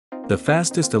The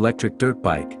fastest electric dirt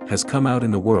bike has come out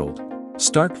in the world.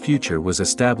 Stark Future was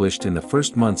established in the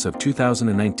first months of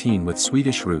 2019 with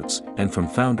Swedish roots and from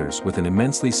founders with an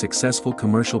immensely successful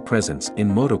commercial presence in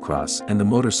motocross and the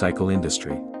motorcycle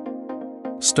industry.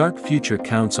 Stark Future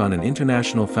counts on an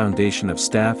international foundation of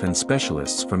staff and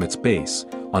specialists from its base,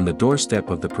 on the doorstep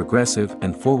of the progressive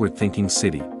and forward-thinking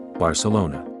city,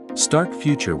 Barcelona. Stark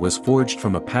Future was forged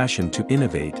from a passion to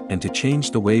innovate and to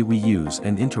change the way we use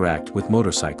and interact with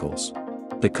motorcycles.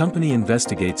 The company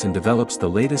investigates and develops the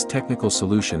latest technical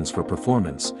solutions for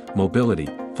performance, mobility,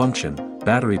 function,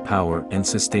 battery power and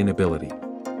sustainability.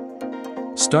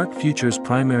 Stark Future's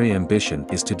primary ambition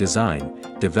is to design,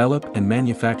 develop and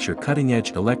manufacture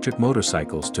cutting-edge electric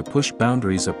motorcycles to push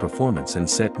boundaries of performance and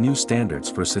set new standards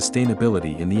for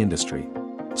sustainability in the industry.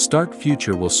 Stark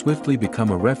Future will swiftly become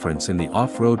a reference in the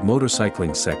off-road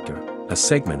motorcycling sector, a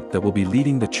segment that will be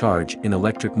leading the charge in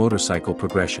electric motorcycle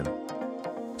progression.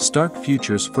 Stark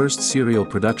Future's first serial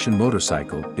production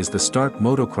motorcycle is the Stark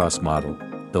Motocross model,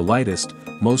 the lightest,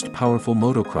 most powerful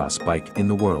motocross bike in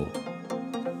the world.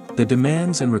 The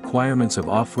demands and requirements of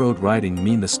off-road riding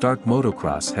mean the Stark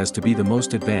Motocross has to be the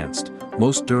most advanced,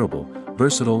 most durable,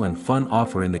 versatile and fun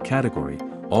offer in the category,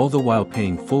 all the while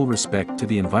paying full respect to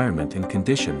the environment and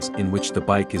conditions in which the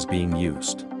bike is being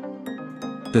used.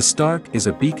 The Stark is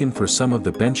a beacon for some of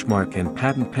the benchmark and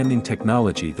patent-pending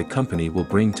technology the company will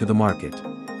bring to the market.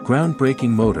 Groundbreaking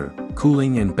motor,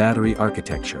 cooling and battery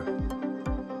architecture.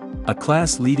 A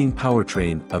class-leading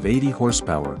powertrain of 80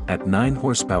 horsepower at 9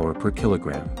 horsepower per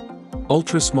kilogram.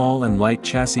 Ultra-small and light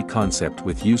chassis concept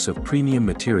with use of premium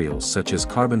materials such as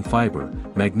carbon fiber,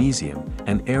 magnesium,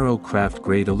 and aero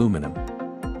craft-grade aluminum.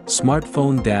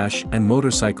 Smartphone dash and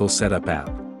motorcycle setup app.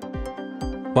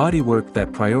 Bodywork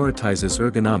that prioritizes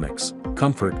ergonomics,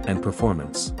 comfort and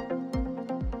performance.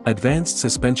 Advanced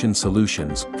suspension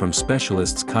solutions from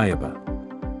specialists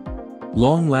KAYABA.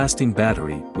 Long-lasting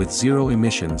battery with zero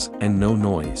emissions and no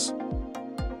noise.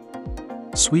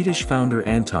 Swedish founder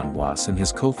Anton Wass and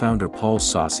his co-founder Paul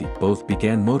Saucy both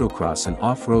began motocross and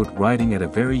off-road riding at a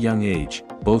very young age,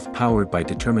 both powered by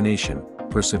determination,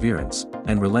 perseverance,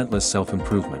 and relentless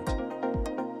self-improvement.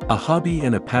 A hobby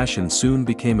and a passion soon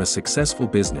became a successful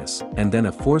business and then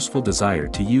a forceful desire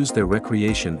to use their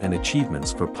recreation and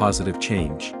achievements for positive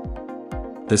change.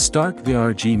 The Stark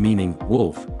VARG, meaning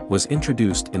wolf, was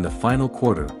introduced in the final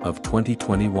quarter of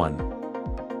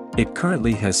 2021. It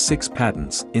currently has 6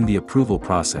 patents in the approval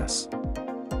process.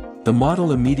 The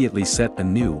model immediately set a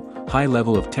new, high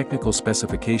level of technical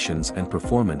specifications and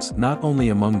performance not only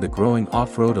among the growing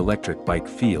off-road electric bike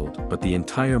field but the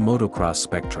entire motocross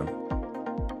spectrum.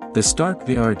 The Stark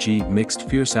VARG mixed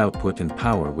fierce output and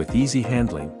power with easy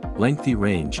handling, lengthy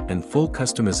range and full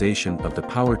customization of the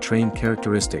powertrain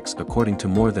characteristics according to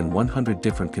more than 100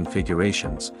 different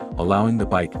configurations, allowing the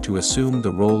bike to assume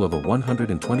the role of a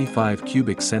 125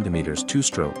 cubic centimeters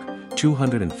two-stroke,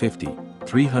 250,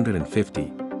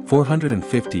 350,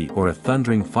 450 or a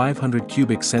thundering 500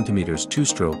 cubic centimeters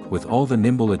two-stroke with all the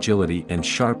nimble agility and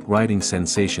sharp riding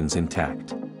sensations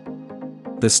intact.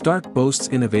 The Stark boasts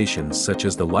innovations such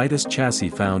as the lightest chassis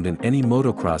found in any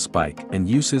motocross bike and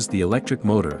uses the electric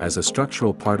motor as a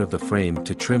structural part of the frame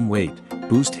to trim weight,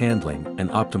 boost handling and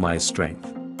optimize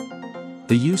strength.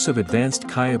 The use of advanced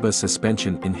KAYABA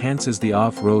suspension enhances the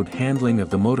off-road handling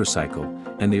of the motorcycle,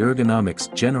 and the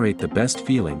ergonomics generate the best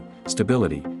feeling,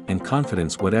 stability, and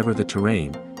confidence whatever the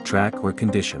terrain, track or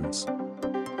conditions.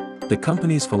 The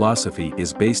company's philosophy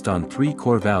is based on 3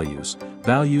 core values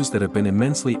that have been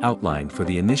immensely outlined for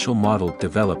the initial model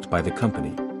developed by the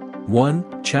company.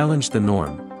 1. Challenge the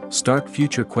norm. Stark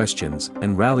Future questions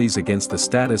and rallies against the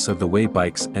status of the way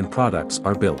bikes and products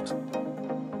are built.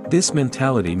 This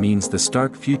mentality means the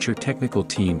Stark Future technical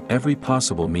team every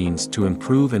possible means to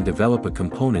improve and develop a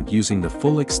component using the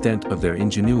full extent of their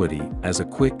ingenuity as a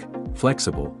quick,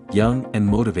 flexible, young and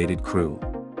motivated crew.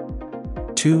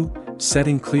 2.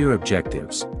 Setting clear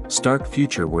objectives. Stark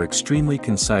Future were extremely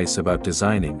concise about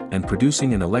designing and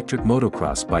producing an electric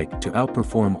motocross bike to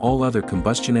outperform all other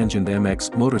combustion-engined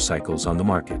MX motorcycles on the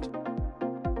market.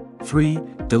 3.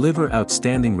 Deliver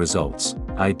outstanding results.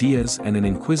 Ideas and an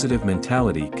inquisitive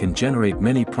mentality can generate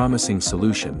many promising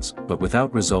solutions, but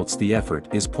without results the effort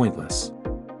is pointless.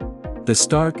 The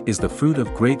Stark is the fruit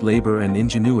of great labor and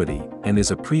ingenuity, and is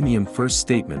a premium first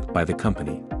statement by the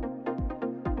company.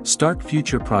 Stark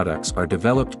Future products are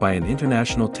developed by an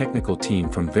international technical team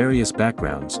from various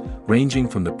backgrounds, ranging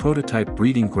from the prototype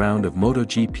breeding ground of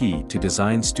MotoGP to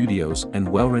design studios and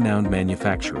well-renowned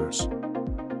manufacturers.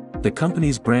 The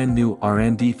company's brand new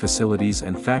R&D facilities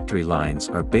and factory lines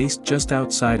are based just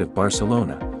outside of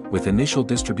Barcelona, with initial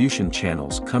distribution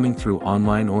channels coming through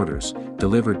online orders,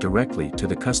 delivered directly to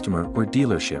the customer or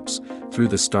dealerships, through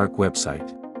the Stark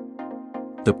website.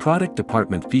 The product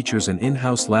department features an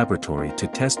in-house laboratory to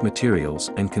test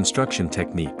materials and construction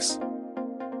techniques.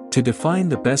 To define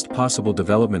the best possible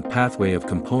development pathway of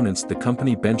components, the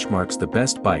company benchmarks the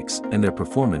best bikes and their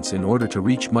performance in order to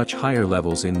reach much higher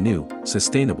levels in new,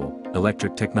 sustainable,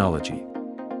 electric technology.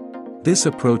 This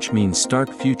approach means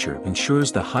Stark Future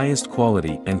ensures the highest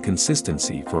quality and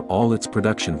consistency for all its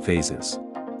production phases.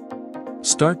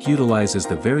 Stark utilizes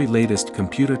the very latest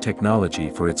computer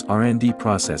technology for its R&D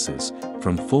processes,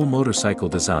 from full motorcycle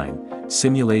design,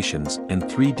 simulations, and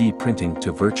 3D printing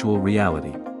to virtual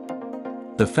reality.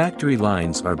 The factory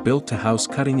lines are built to house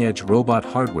cutting-edge robot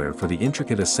hardware for the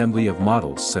intricate assembly of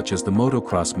models such as the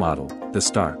Motocross model, the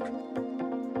Stark.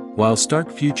 While Stark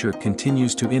Future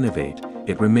continues to innovate,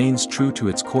 it remains true to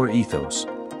its core ethos,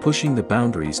 pushing the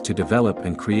boundaries to develop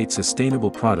and create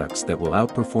sustainable products that will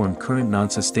outperform current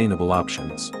non-sustainable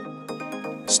options.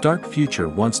 Stark Future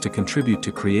wants to contribute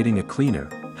to creating a cleaner,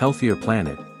 healthier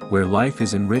planet, where life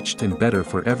is enriched and better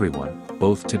for everyone,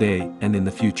 both today and in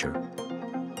the future.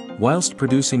 Whilst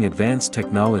producing advanced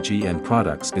technology and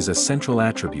products is a central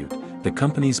attribute, the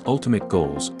company's ultimate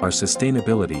goals are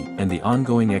sustainability and the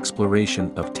ongoing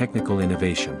exploration of technical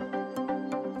innovation.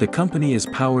 The company is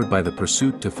powered by the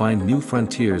pursuit to find new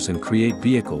frontiers and create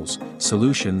vehicles,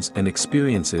 solutions and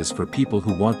experiences for people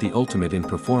who want the ultimate in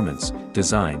performance,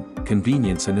 design,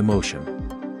 convenience and emotion.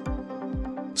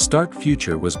 Stark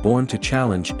Future was born to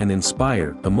challenge and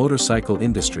inspire the motorcycle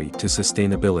industry to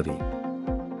sustainability.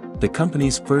 The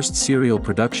company's first serial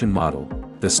production model,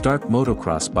 the Stark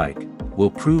Motocross bike,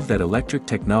 will prove that electric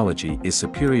technology is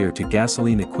superior to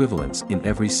gasoline equivalents in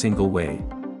every single way.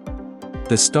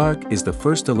 The Stark is the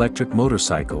first electric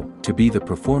motorcycle to be the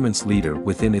performance leader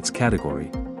within its category.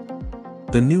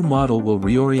 The new model will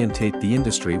reorientate the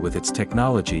industry with its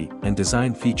technology and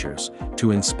design features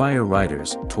to inspire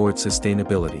riders towards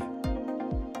sustainability.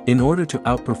 In order to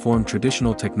outperform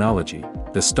traditional technology,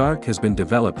 the Stark has been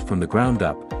developed from the ground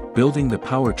up, building the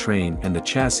powertrain and the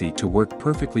chassis to work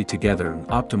perfectly together and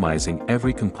optimizing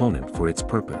every component for its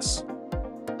purpose.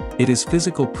 It is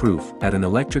physical proof that an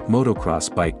electric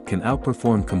motocross bike can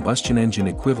outperform combustion engine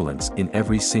equivalents in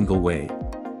every single way.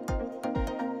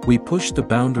 We push the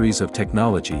boundaries of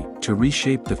technology to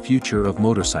reshape the future of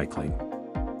motorcycling.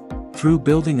 Through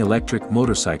building electric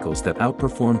motorcycles that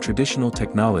outperform traditional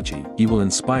technology, we will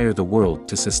inspire the world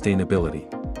to sustainability.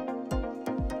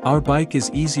 Our bike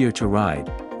is easier to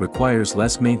ride, requires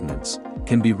less maintenance,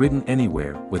 can be ridden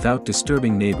anywhere without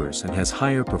disturbing neighbors and has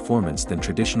higher performance than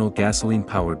traditional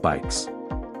gasoline-powered bikes.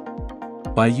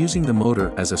 By using the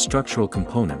motor as a structural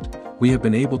component, we have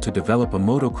been able to develop a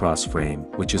motocross frame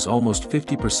which is almost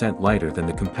 50% lighter than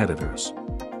the competitors.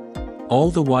 All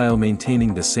the while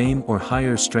maintaining the same or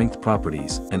higher strength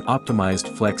properties and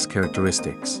optimized flex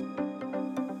characteristics.